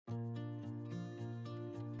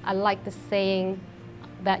I like the saying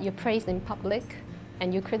that you praise in public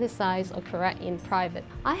and you criticize or correct in private.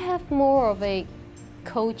 I have more of a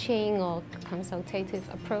coaching or consultative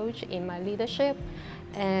approach in my leadership,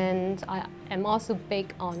 and I am also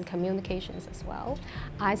big on communications as well.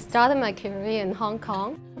 I started my career in Hong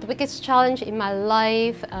Kong. The biggest challenge in my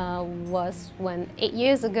life was when 8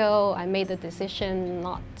 years ago I made the decision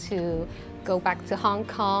not to go back to Hong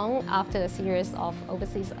Kong after a series of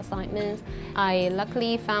overseas assignments. I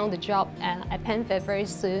luckily found a job at PenFed very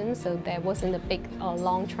soon, so there wasn't a big or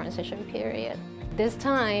long transition period. This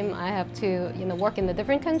time I have to work in a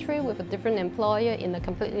different country with a different employer in a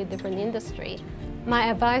completely different industry. My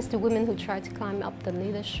advice to women who try to climb up the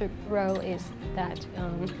leadership role is that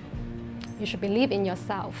you should believe in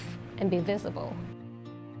yourself and be visible.